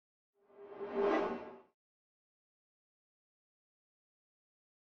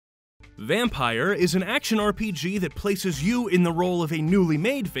Vampyr is an action RPG that places you in the role of a newly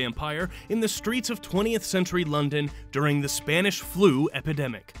made vampire in the streets of 20th century London during the Spanish flu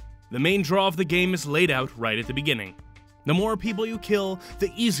epidemic. The main draw of the game is laid out right at the beginning. The more people you kill,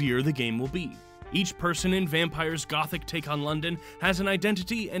 the easier the game will be. Each person in Vampyr's gothic take on London has an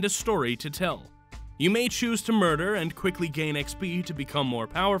identity and a story to tell. You may choose to murder and quickly gain XP to become more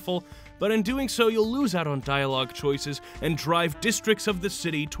powerful, but in doing so you'll lose out on dialogue choices and drive districts of the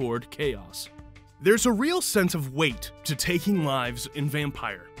city toward chaos. There's a real sense of weight to taking lives in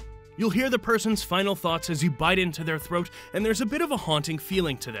Vampyr. You'll hear the person's final thoughts as you bite into their throat, and there's a bit of a haunting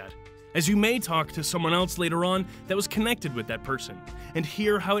feeling to that, as you may talk to someone else later on that was connected with that person, and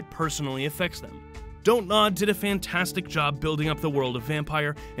hear how it personally affects them. Dontnod did a fantastic job building up the world of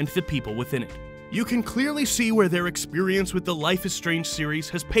Vampyr and the people within it. You can clearly see where their experience with the Life is Strange series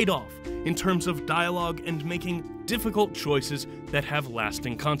has paid off in terms of dialogue and making difficult choices that have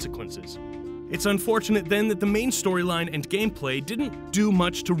lasting consequences. It's unfortunate then that the main storyline and gameplay didn't do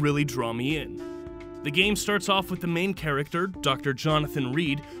much to really draw me in. The game starts off with the main character, Dr. Jonathan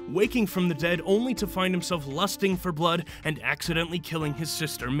Reed, waking from the dead only to find himself lusting for blood and accidentally killing his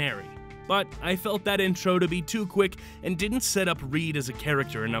sister Mary. But I felt that intro to be too quick and didn't set up Reed as a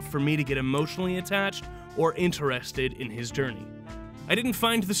character enough for me to get emotionally attached or interested in his journey. I didn't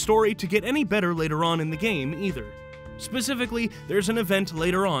find the story to get any better later on in the game either. Specifically, there's an event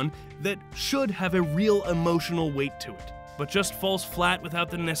later on that should have a real emotional weight to it, but just falls flat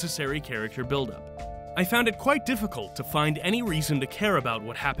without the necessary character buildup. I found it quite difficult to find any reason to care about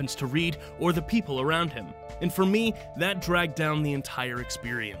what happens to Reed or the people around him, and for me, that dragged down the entire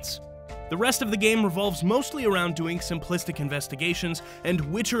experience. The rest of the game revolves mostly around doing simplistic investigations and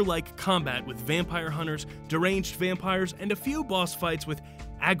Witcher-like combat with vampire hunters, deranged vampires, and a few boss fights with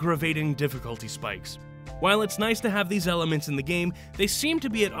aggravating difficulty spikes. While it's nice to have these elements in the game, they seem to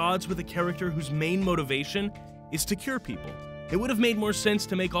be at odds with a character whose main motivation is to cure people. It would have made more sense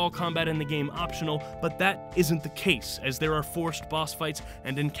to make all combat in the game optional, but that isn't the case, as there are forced boss fights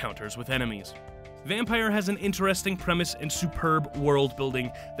and encounters with enemies. Vampyr has an interesting premise and superb world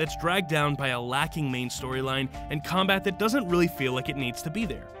building that's dragged down by a lacking main storyline and combat that doesn't really feel like it needs to be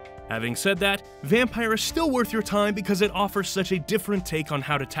there. Having said that, Vampyr is still worth your time because it offers such a different take on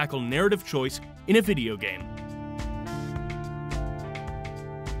how to tackle narrative choice in a video game.